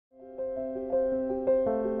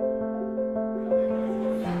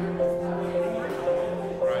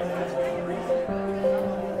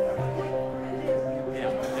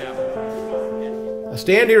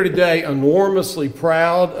stand here today enormously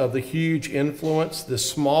proud of the huge influence this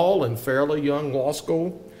small and fairly young law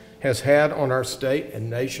school has had on our state and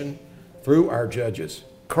nation through our judges.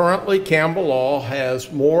 Currently, Campbell Law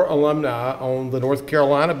has more alumni on the North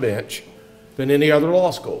Carolina bench than any other law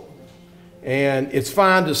school. And it's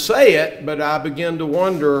fine to say it, but I begin to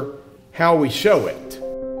wonder how we show it.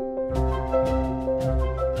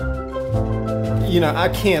 You know, I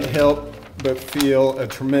can't help but feel a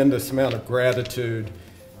tremendous amount of gratitude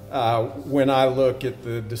when I look at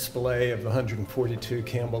the display of the 142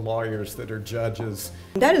 Campbell lawyers that are judges.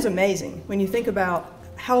 That is amazing when you think about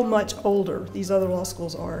how much older these other law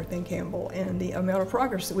schools are than Campbell and the amount of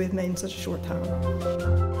progress that we've made in such a short time.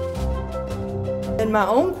 In my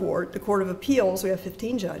own court, the Court of Appeals, we have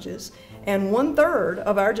 15 judges, and 1/3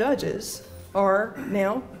 of our judges are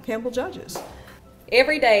now Campbell judges.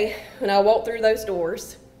 Every day when I walk through those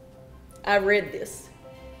doors, I read this.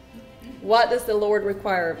 What does the Lord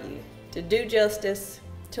require of you? To do justice,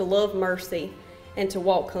 to love mercy, and to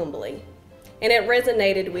walk humbly. And it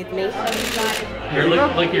resonated with me. Here,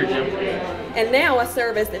 look here, Jim. And now I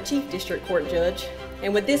serve as the Chief District Court Judge.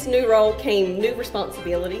 And with this new role came new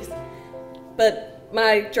responsibilities. But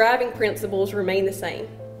my driving principles remain the same.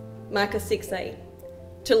 Micah 6:8,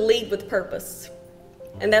 to lead with purpose.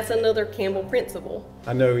 And that's another Campbell principle.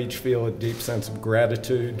 I know each feel a deep sense of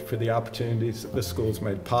gratitude for the opportunities that this school has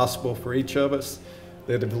made possible for each of us,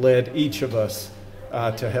 that have led each of us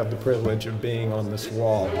to have the privilege of being on this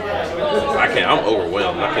wall. I'm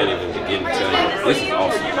overwhelmed. I can't even begin to tell you. This is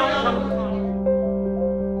awesome.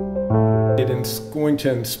 It is going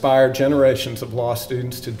to inspire generations of law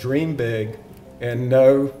students to dream big and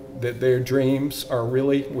know that their dreams are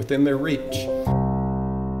really within their reach.